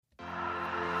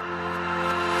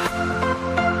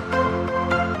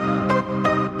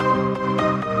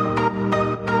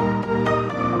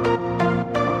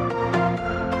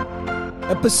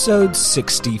Episode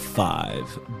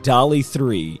 65, Dalle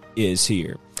 3 is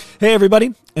here. Hey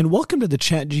everybody, and welcome to the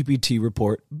ChatGPT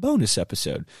Report bonus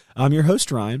episode. I'm your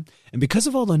host Ryan, and because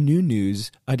of all the new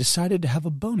news, I decided to have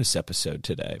a bonus episode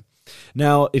today.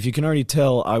 Now, if you can already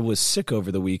tell, I was sick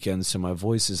over the weekend, so my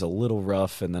voice is a little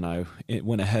rough, and then I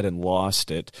went ahead and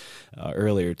lost it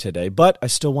earlier today. But I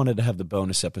still wanted to have the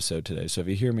bonus episode today, so if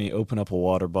you hear me open up a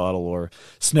water bottle or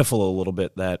sniffle a little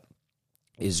bit, that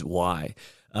is why.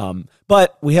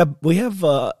 But we have,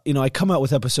 I come out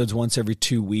with episodes once every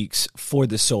 2 weeks for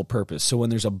this sole purpose. So when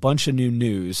there's a bunch of new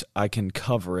news, I can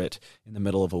cover it in the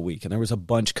middle of a week. And there was a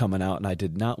bunch coming out, and I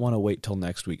did not want to wait till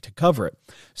next week to cover it.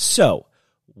 So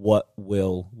what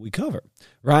will we cover?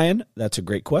 Ryan, that's a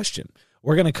great question.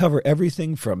 We're going to cover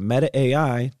everything from Meta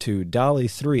AI to Dalle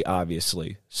 3,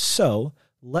 obviously. So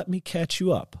let me catch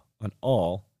you up on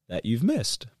all that you've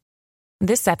missed.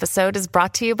 This episode is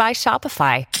brought to you by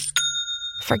Shopify.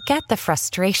 Forget the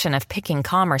frustration of picking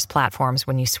commerce platforms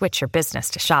when you switch your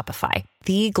business to Shopify,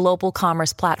 the global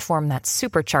commerce platform that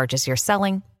supercharges your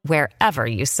selling wherever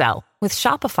you sell. With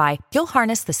Shopify, you'll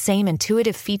harness the same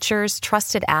intuitive features,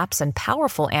 trusted apps, and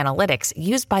powerful analytics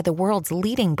used by the world's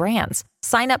leading brands.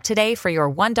 Sign up today for your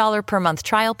 $1 per month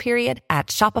trial period at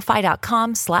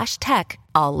shopify.com/tech,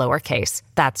 all lowercase.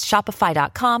 That's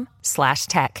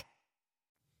shopify.com/tech.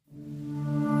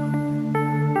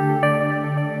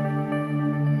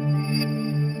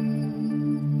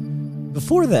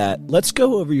 Before that, let's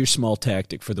go over your small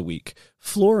tactic for the week.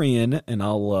 Florian, and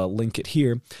I'll link it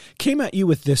here, came at you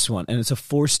with this one, and it's a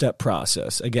 4-step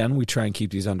process. Again, we try and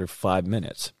keep these under 5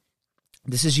 minutes.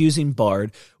 This is using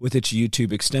Bard with its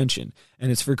YouTube extension,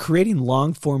 and it's for creating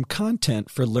long-form content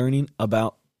for learning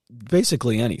about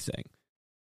basically anything.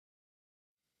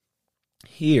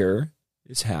 Here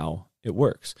is how it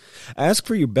works. Ask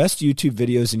for your best YouTube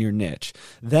videos in your niche.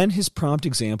 Then his prompt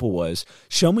example was,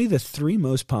 show me the 3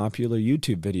 most popular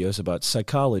YouTube videos about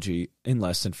psychology in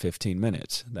less than 15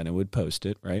 minutes. Then it would post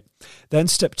it, right? Then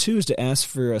step 2 is to ask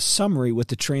for a summary with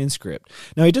the transcript.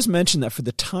 Now he does mention that for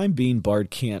the time being, Bard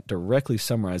can't directly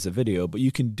summarize a video, but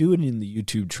you can do it in the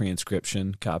YouTube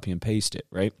transcription, copy and paste it,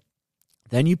 right?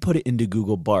 Then you put it into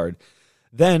Google Bard.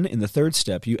 Then, in the 3rd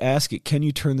step, you ask it, can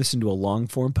you turn this into a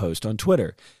long-form post on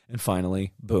Twitter? And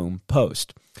finally, boom,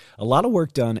 post. A lot of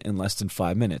work done in less than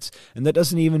 5 minutes. And that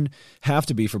doesn't even have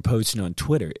to be for posting on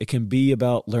Twitter. It can be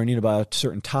about learning about a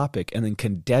certain topic and then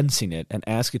condensing it and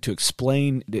ask it to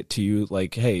explain it to you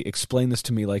like, hey, explain this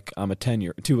to me like I'm a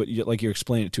 10-year-old, like you're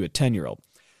explaining it to a 10-year-old.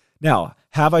 Now,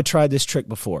 have I tried this trick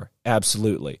before?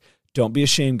 Absolutely. Don't be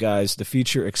ashamed, guys. The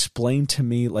feature explained to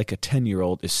me like a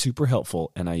 10-year-old is super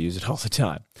helpful, and I use it all the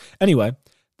time. Anyway,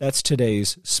 that's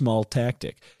today's small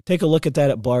tactic. Take a look at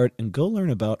that at Bard and go learn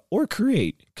about or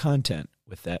create content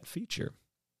with that feature.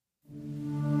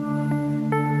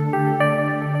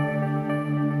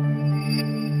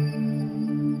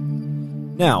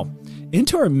 Now,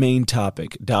 into our main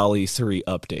topic, Dalle 3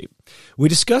 update. We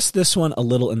discussed this one a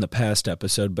little in the past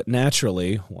episode, but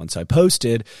naturally, once I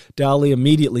posted, Dalle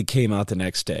immediately came out the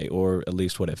next day, or at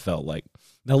least what it felt like.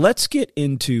 Now let's get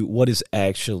into what is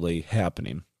actually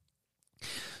happening.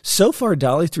 So far,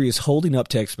 Dalle 3 is holding up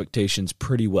to expectations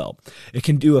pretty well. It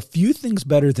can do a few things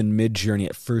better than Midjourney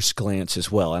at first glance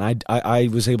as well, and I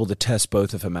was able to test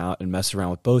both of them out and mess around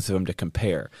with both of them to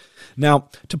compare. Now,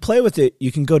 to play with it,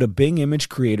 you can go to Bing Image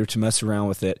Creator to mess around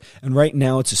with it, and right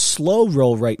now it's a slow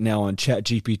roll right now on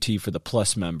ChatGPT for the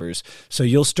Plus members, so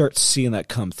you'll start seeing that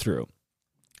come through.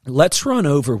 Let's run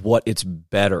over what it's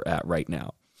better at right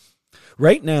now.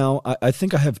 Right now, I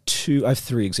think I have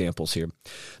 3 examples here.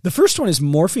 The first one is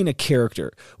morphing a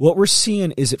character. What we're seeing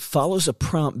is it follows a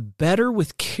prompt better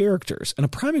with characters. And a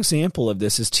prime example of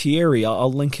this is Thierry,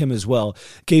 I'll link him as well,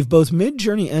 gave both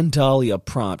Midjourney and Dalle a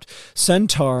prompt.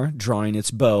 Centaur drawing its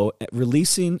bow,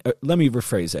 let me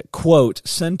rephrase it. Quote,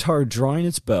 centaur drawing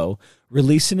its bow,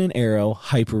 releasing an arrow,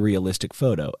 hyper-realistic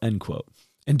photo, end quote.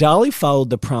 And Dalle followed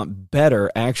the prompt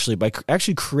better actually by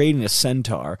creating a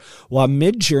centaur, while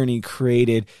Midjourney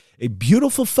created a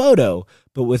beautiful photo,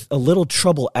 but with a little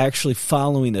trouble actually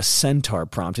following the centaur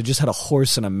prompt. It just had a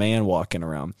horse and a man walking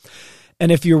around.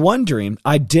 And if you're wondering,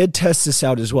 I did test this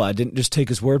out as well. I didn't just take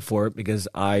his word for it because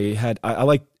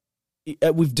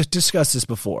we've discussed this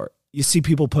before. You see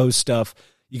people post stuff,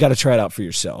 you got to try it out for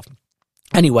yourself.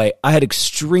 Anyway, I had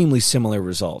extremely similar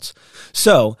results.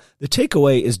 So the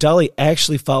takeaway is Dalle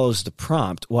actually follows the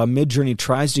prompt while Midjourney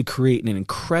tries to create an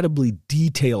incredibly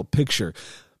detailed picture,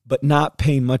 but not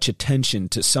paying much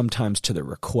attention sometimes to the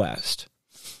request.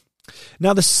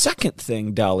 Now, the second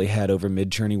thing Dalle had over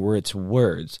Midjourney were its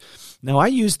words. Now, I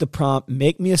used the prompt,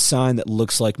 make me a sign that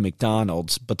looks like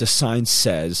McDonald's, but the sign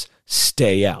says,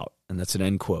 stay out. And that's an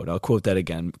end quote. I'll quote that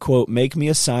again. Quote, make me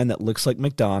a sign that looks like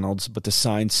McDonald's, but the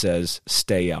sign says,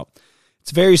 stay out.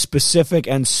 It's a very specific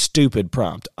and stupid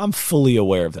prompt. I'm fully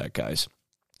aware of that, guys.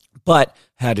 But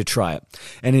had to try it.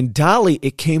 And in Dalle,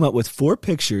 it came up with 4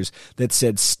 pictures that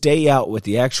said stay out with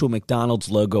the actual McDonald's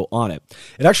logo on it.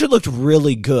 It actually looked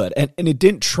really good, and it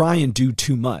didn't try and do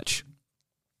too much.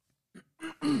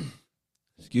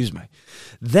 Excuse me.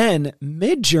 Then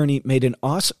Midjourney made an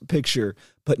awesome picture,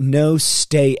 but no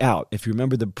stay out. If you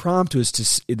remember, the prompt was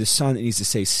the sign that needs to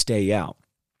say stay out.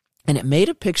 And it made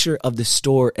a picture of the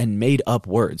store and made up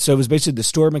words. So it was basically the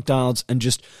store McDonald's and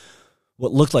just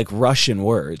what looked like Russian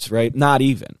words, right? Not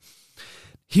even.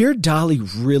 Here, Dalle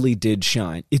really did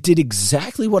shine. It did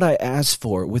exactly what I asked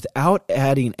for without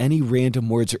adding any random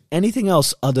words or anything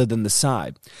else other than the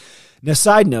side. Now,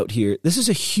 side note here, this is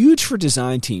a huge for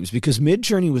design teams because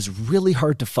Midjourney was really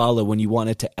hard to follow when you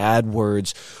wanted to add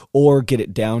words or get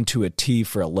it down to a T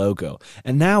for a logo.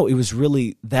 And now it was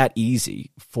really that easy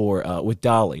for with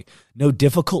Dalle. No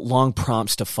difficult long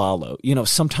prompts to follow. You know,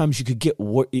 sometimes you could get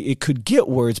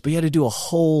words, but you had to do a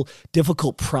whole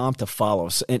difficult prompt to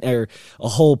follow, or a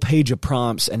whole page of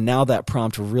prompts. And now that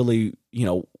prompt really,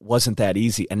 wasn't that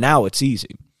easy. And now it's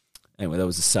easy. Anyway, that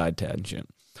was a side tangent.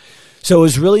 So it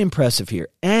was really impressive here.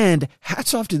 And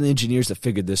hats off to the engineers that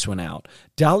figured this one out.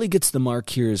 Dalle gets the mark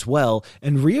here as well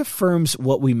and reaffirms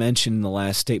what we mentioned in the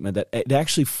last statement, that it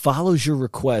actually follows your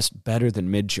request better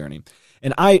than Midjourney.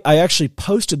 And I actually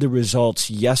posted the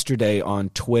results yesterday on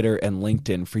Twitter and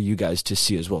LinkedIn for you guys to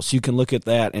see as well. So you can look at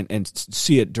that and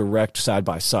see it direct side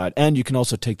by side. And you can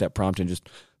also take that prompt and just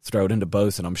throw it into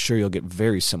both, and I'm sure you'll get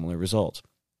very similar results.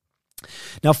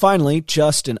 Now, finally,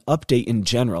 just an update in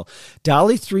general.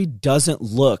 Dalle 3 doesn't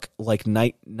look like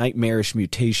nightmarish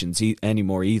mutations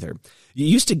anymore either. You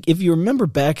used to, if you remember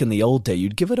back in the old day,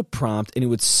 you'd give it a prompt and it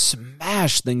would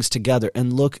smash things together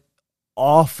and look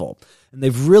awful. And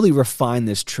they've really refined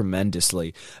this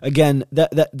tremendously. Again,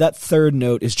 that third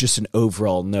note is just an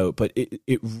overall note, but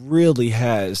it really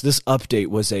has. This update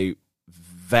was a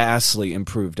vastly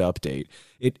improved update.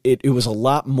 It was a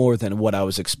lot more than what I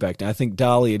was expecting. I think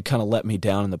Dalle had kind of let me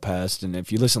down in the past, and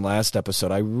if you listen to last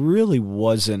episode, I really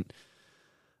wasn't.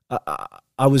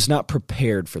 I was not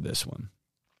prepared for this one.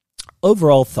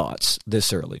 Overall thoughts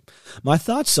this early. My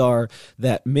thoughts are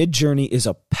that Midjourney is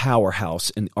a powerhouse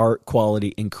in art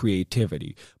quality and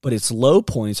creativity, but its low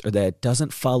points are that it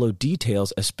doesn't follow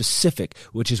details as specific,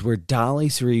 which is where Dalle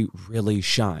 3 really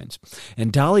shines.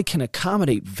 And Dalle can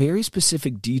accommodate very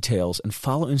specific details and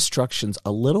follow instructions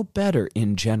a little better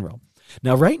in general.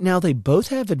 Now, right now, they both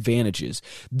have advantages.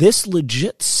 This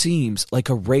legit seems like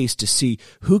a race to see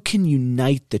who can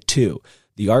unite the two,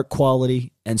 the art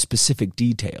quality and specific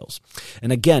details.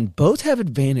 And again, both have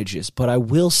advantages, but I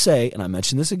will say, and I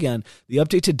mentioned this again, the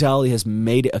update to Dalle has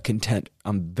made it a contender.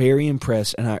 I'm very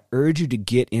impressed, and I urge you to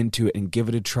get into it and give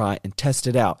it a try and test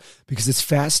it out because it's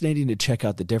fascinating to check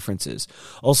out the differences.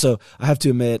 Also, I have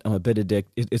to admit, I'm a bit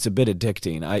it's a bit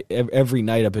addicting. Every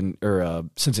night I've been,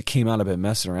 since it came out, I've been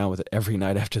messing around with it every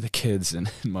night after the kids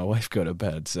and my wife go to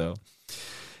bed. So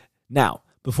now,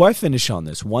 before I finish on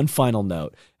this, one final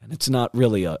note, and it's not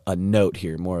really a note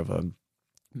here, more of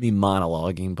me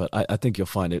monologuing, but I think you'll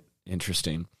find it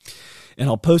interesting. And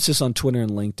I'll post this on Twitter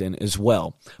and LinkedIn as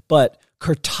well. But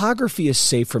cartography is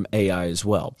safe from AI as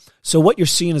well. So what you're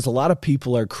seeing is a lot of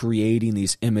people are creating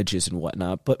these images and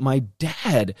whatnot, but my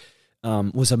dad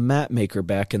was a map maker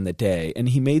back in the day, and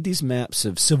he made these maps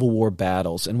of Civil War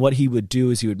battles. And what he would do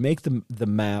is he would make the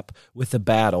map with the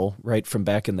battle, right, from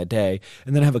back in the day,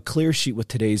 and then have a clear sheet with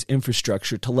today's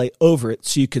infrastructure to lay over it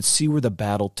so you could see where the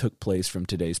battle took place from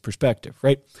today's perspective,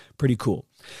 right? Pretty cool.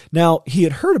 Now, he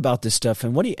had heard about this stuff,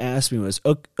 and what he asked me was,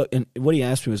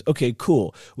 okay,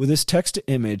 cool. With this text to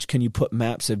image, can you put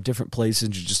maps of different places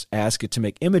and just ask it to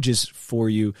make images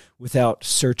for you without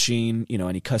searching,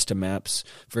 any custom maps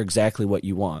for exactly what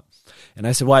you want? And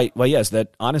I said, why, yes,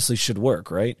 that honestly should work,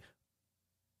 right?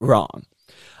 Wrong.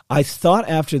 I thought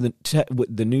after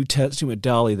the new testing with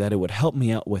Dalle that it would help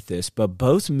me out with this, but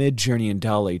both Midjourney and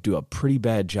Dalle do a pretty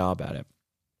bad job at it.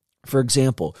 For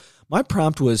example, my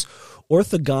prompt was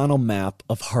orthogonal map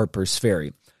of Harper's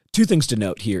Ferry. Two things to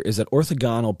note here is that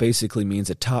orthogonal basically means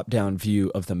a top-down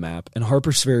view of the map, and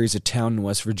Harper's Ferry is a town in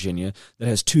West Virginia that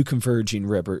has two converging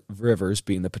rivers,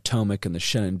 being the Potomac and the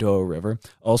Shenandoah River.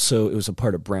 Also, it was a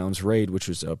part of Brown's Raid, which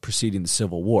was preceding the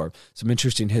Civil War. Some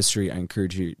interesting history. I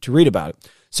encourage you to read about it.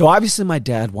 So obviously my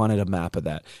dad wanted a map of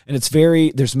that, and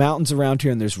there's mountains around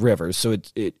here and there's rivers, so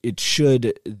it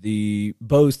should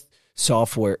both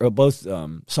software, or both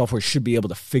software should be able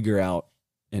to figure out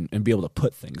and be able to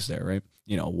put things there, right?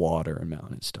 Water and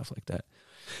mountain and stuff like that.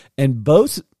 And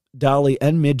both Dalle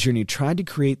and Midjourney tried to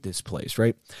create this place,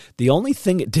 right? The only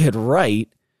thing it did right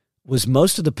was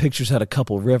most of the pictures had a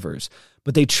couple rivers,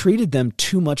 but they treated them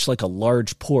too much like a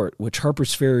large port, which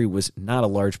Harper's Ferry was not a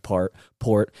large port,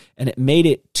 and it made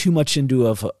it too much into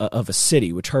of a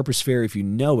city, which Harper's Ferry, if you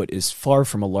know it, is far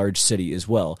from a large city as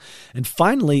well. And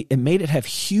finally, it made it have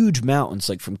huge mountains,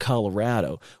 like from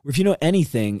Colorado, where if you know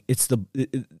anything, it's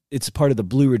part of the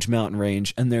Blue Ridge Mountain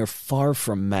Range, and they're far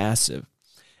from massive.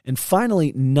 And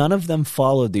finally, none of them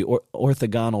followed the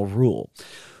orthogonal rule.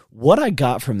 What I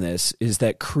got from this is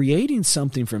that creating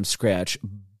something from scratch,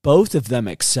 both of them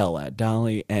excel at,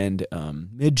 Dalle and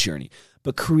Midjourney.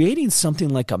 But creating something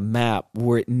like a map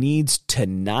where it needs to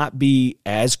not be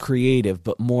as creative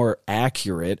but more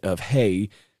accurate of, hey,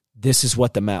 this is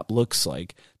what the map looks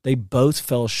like, they both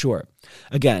fell short.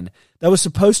 Again, that was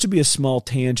supposed to be a small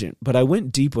tangent, but I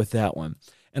went deep with that one.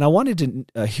 And I wanted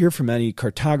to hear from any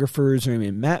cartographers or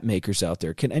any map makers out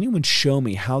there. Can anyone show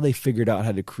me how they figured out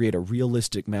how to create a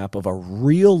realistic map of a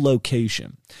real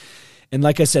location? And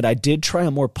like I said, I did try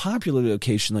a more popular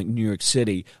location like New York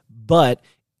City, but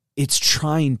it's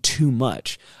trying too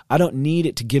much. I don't need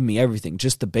it to give me everything,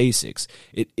 just the basics.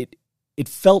 It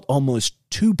felt almost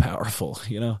too powerful,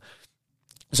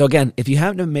 So again, if you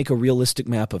happen to make a realistic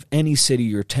map of any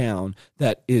city or town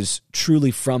that is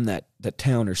truly from that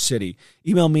town or city,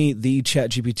 email me,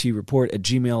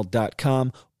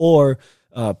 thechatgptreport@gmail.com, or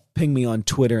ping me on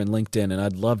Twitter and LinkedIn, and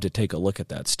I'd love to take a look at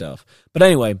that stuff. But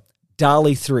anyway,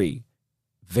 Dalle 3,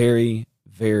 very,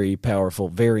 very powerful,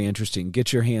 very interesting.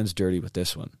 Get your hands dirty with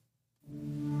this one.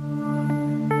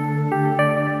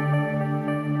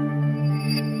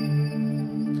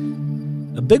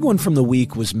 A big one from the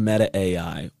week was Meta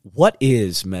AI. What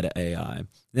is Meta AI?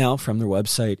 Now, from their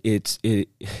website, it's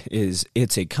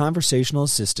a conversational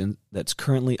assistant that's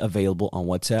currently available on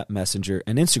WhatsApp, Messenger,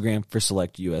 and Instagram for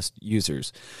select U.S.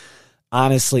 users.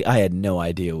 Honestly, I had no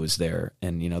idea it was there,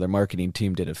 and their marketing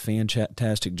team did a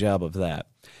fantastic job of that.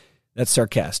 That's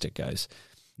sarcastic, guys.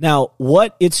 Now,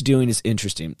 what it's doing is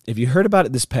interesting. If you heard about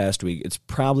it this past week, it's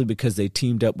probably because they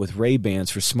teamed up with Ray-Bans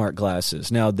for smart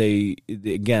glasses. Now,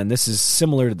 again, this is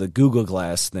similar to the Google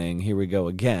Glass thing. Here we go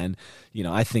again.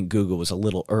 I think Google was a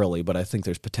little early, but I think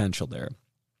there's potential there.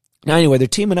 Now, anyway, they're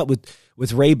teaming up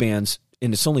with Ray-Bans,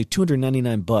 and it's only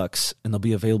 $299, and they'll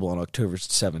be available on October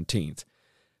 17th.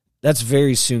 That's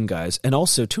very soon, guys. And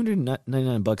also,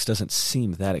 $299 doesn't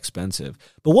seem that expensive.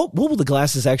 But what will the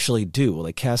glasses actually do? Will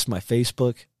they cast my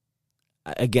Facebook?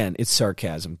 Again, it's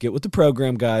sarcasm. Get with the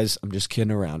program, guys. I'm just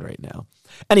kidding around right now.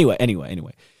 Anyway.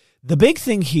 The big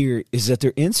thing here is that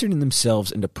they're inserting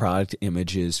themselves into product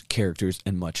images, characters,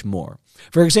 and much more.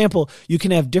 For example, you can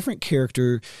have different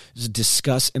characters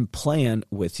discuss and plan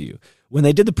with you. When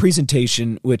they did the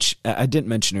presentation, which I didn't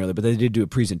mention earlier, but they did do a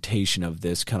presentation of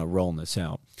this, kind of rolling this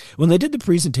out. When they did the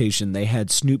presentation, they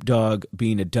had Snoop Dogg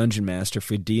being a dungeon master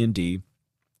for D&D,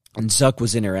 and Zuck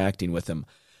was interacting with him.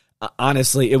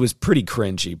 Honestly, it was pretty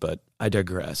cringy, but I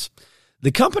digress.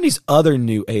 The company's other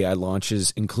new AI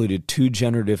launches included 2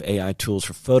 generative AI tools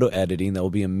for photo editing that will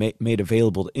be made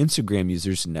available to Instagram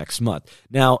users next month.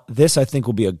 Now, this I think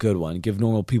will be a good one. Give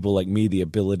normal people like me the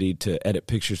ability to edit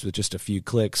pictures with just a few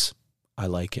clicks. I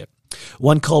like it.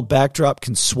 One called Backdrop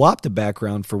can swap the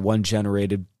background for one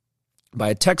generated by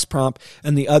a text prompt,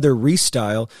 and the other,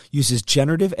 Restyle, uses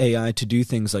generative AI to do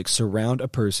things like surround a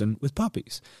person with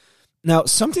puppies. Now,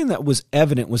 something that was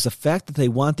evident was the fact that they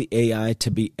want the AI to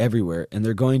be everywhere, and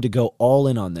they're going to go all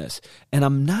in on this. And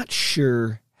I'm not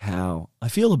sure how I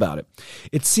feel about it.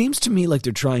 It seems to me like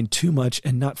they're trying too much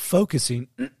and not focusing,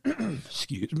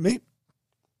 excuse me,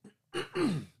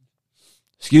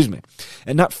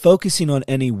 and not focusing on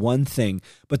any one thing,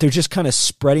 but they're just kind of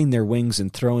spreading their wings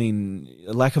and throwing,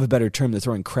 lack of a better term, they're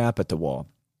throwing crap at the wall.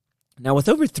 Now, with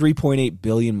over 3.8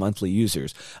 billion monthly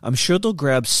users, I'm sure they'll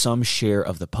grab some share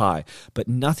of the pie, but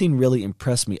nothing really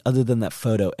impressed me other than that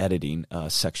photo editing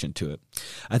section to it.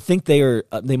 I think they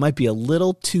might be a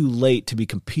little too late to be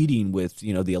competing with,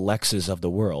 the Alexas of the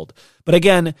world. But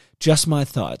again, just my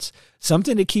thoughts.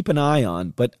 Something to keep an eye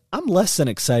on, but I'm less than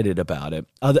excited about it.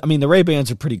 The Ray-Bans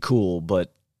are pretty cool,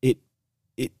 but it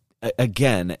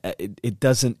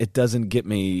doesn't get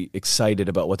me excited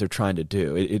about what they're trying to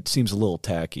do. It seems a little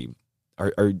tacky.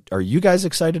 Are you guys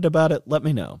excited about it? Let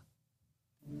me know.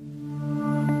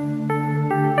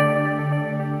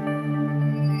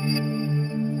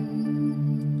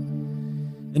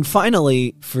 And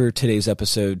finally, for today's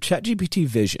episode, ChatGPT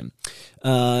Vision,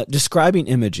 describing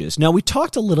images. Now, we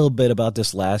talked a little bit about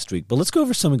this last week, but let's go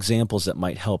over some examples that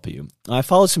might help you. I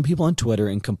followed some people on Twitter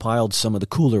and compiled some of the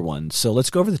cooler ones. So let's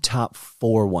go over the top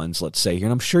 4 ones, let's say here.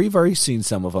 And I'm sure you've already seen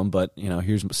some of them, but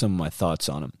here's some of my thoughts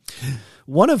on them.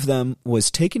 One of them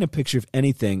was taking a picture of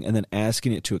anything and then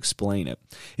asking it to explain it.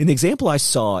 In the example I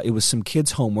saw, it was some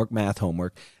kids' homework, math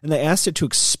homework, and they asked it to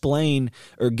explain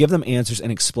or give them answers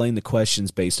and explain the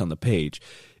questions based on the page.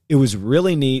 It was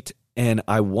really neat, and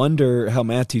I wonder how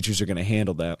math teachers are going to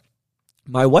handle that.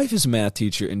 My wife is a math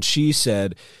teacher, and she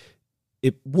said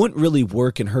it wouldn't really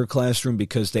work in her classroom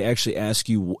because they actually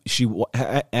she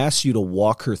asks you to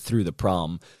walk her through the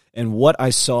problem. And what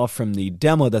I saw from the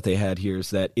demo that they had here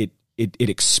is that it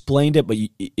explained it, but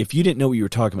if you didn't know what you were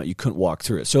talking about, you couldn't walk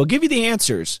through it. So it'll give you the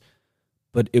answers,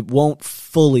 but it won't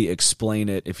fully explain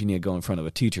it if you need to go in front of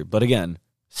a teacher. But again,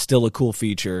 still a cool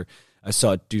feature. I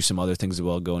saw it do some other things as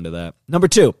well. I'll go into that. Number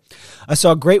 2, I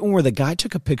saw a great one where the guy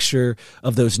took a picture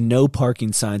of those no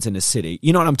parking signs in the city.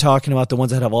 You know what I'm talking about? The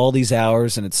ones that have all these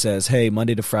hours and it says, hey,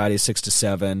 Monday to Friday, 6 to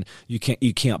 7. You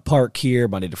can't park here.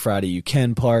 Monday to Friday, you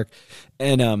can park.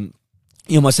 And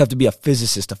you must have to be a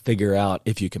physicist to figure out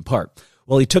if you can park.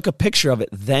 Well, he took a picture of it,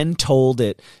 then told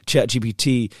it,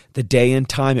 ChatGPT, the day and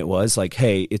time it was, like,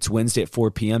 hey, it's Wednesday at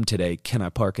 4 p.m. today. Can I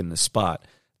park in this spot?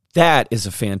 That is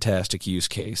a fantastic use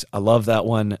case. I love that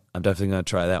one. I'm definitely going to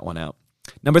try that one out.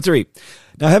 Number 3.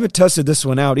 Now, I haven't tested this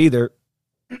one out either.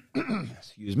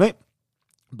 Excuse me.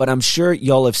 But I'm sure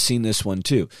y'all have seen this one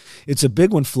too. It's a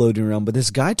big one floating around, but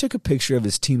this guy took a picture of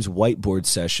his team's whiteboard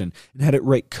session and had it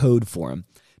write code for him.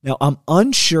 Now, I'm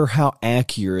unsure how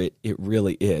accurate it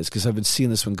really is because I've been seeing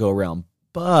this one go around.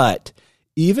 But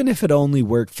even if it only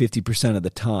worked 50% of the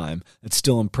time, it's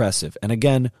still impressive. And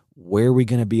again, where are we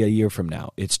going to be a year from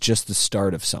now? It's just the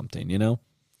start of something,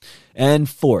 And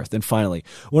 4th, and finally,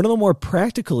 one of the more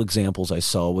practical examples I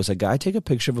saw was a guy take a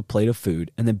picture of a plate of food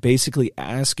and then basically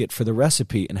ask it for the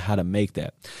recipe and how to make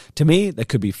that. To me, that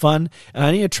could be fun, and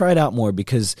I need to try it out more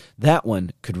because that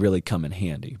one could really come in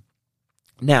handy.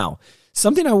 Now,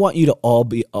 something I want you to all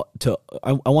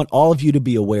I want all of you to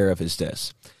be aware of is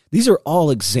this. These are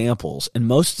all examples, and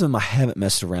most of them I haven't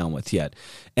messed around with yet.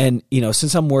 And,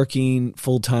 since I'm working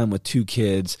full-time with 2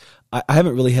 kids, I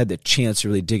haven't really had the chance to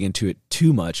really dig into it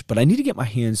too much, but I need to get my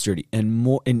hands dirty and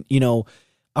more. And,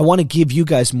 I want to give you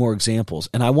guys more examples,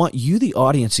 and I want you, the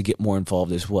audience, to get more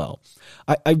involved as well.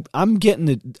 I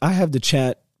have the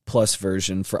Chat Plus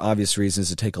version for obvious reasons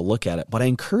to take a look at it, but I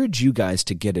encourage you guys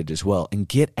to get it as well and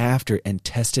get after it and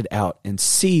test it out and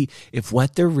see if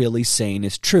what they're really saying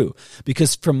is true.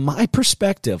 Because from my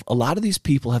perspective, a lot of these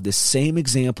people have the same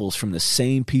examples from the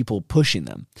same people pushing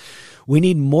them. We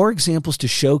need more examples to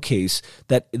showcase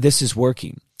that this is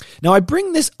working. Now, I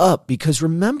bring this up because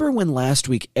remember when last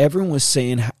week everyone was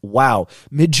saying, wow,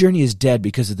 Midjourney is dead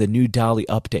because of the new Dalle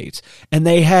updates. And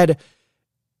they had,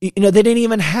 they didn't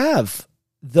even have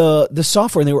the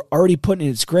software, and they were already putting it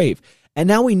in its grave. And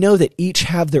now we know that each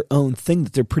have their own thing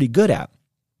that they're pretty good at.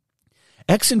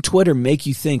 X and Twitter make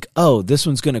you think, oh, this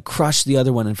one's going to crush the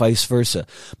other one and vice versa.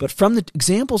 But from the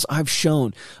examples I've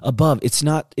shown above, it's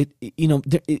not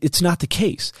the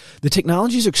case. The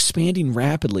technologies are expanding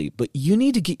rapidly, but you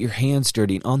need to get your hands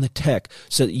dirty on the tech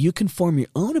so that you can form your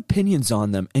own opinions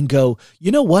on them and go,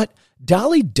 you know what?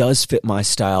 Dalle does fit my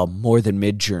style more than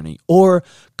Midjourney, or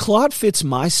Claude fits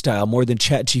my style more than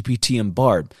ChatGPT and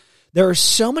Bard. There are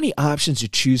so many options to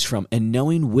choose from, and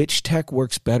knowing which tech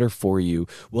works better for you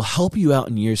will help you out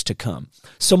in years to come.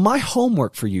 So my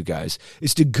homework for you guys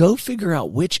is to go figure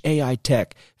out which AI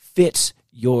tech fits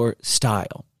your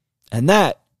style. And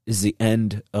that is the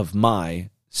end of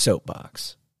my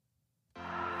soapbox.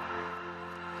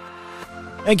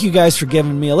 Thank you guys for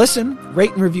giving me a listen.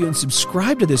 Rate and review and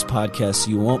subscribe to this podcast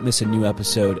so you won't miss a new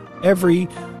episode every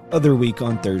other week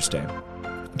on Thursday.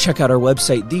 Check out our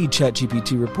website,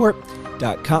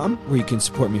 thechatgptreport.com, where you can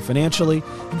support me financially,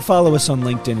 and follow us on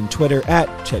LinkedIn and Twitter at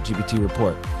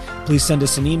ChatGPTReport. Please send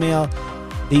us an email,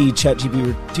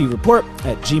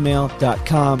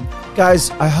 thechatgptreport@gmail.com.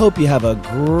 Guys, I hope you have a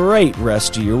great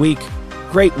rest of your week,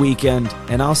 great weekend,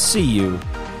 and I'll see you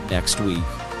next week.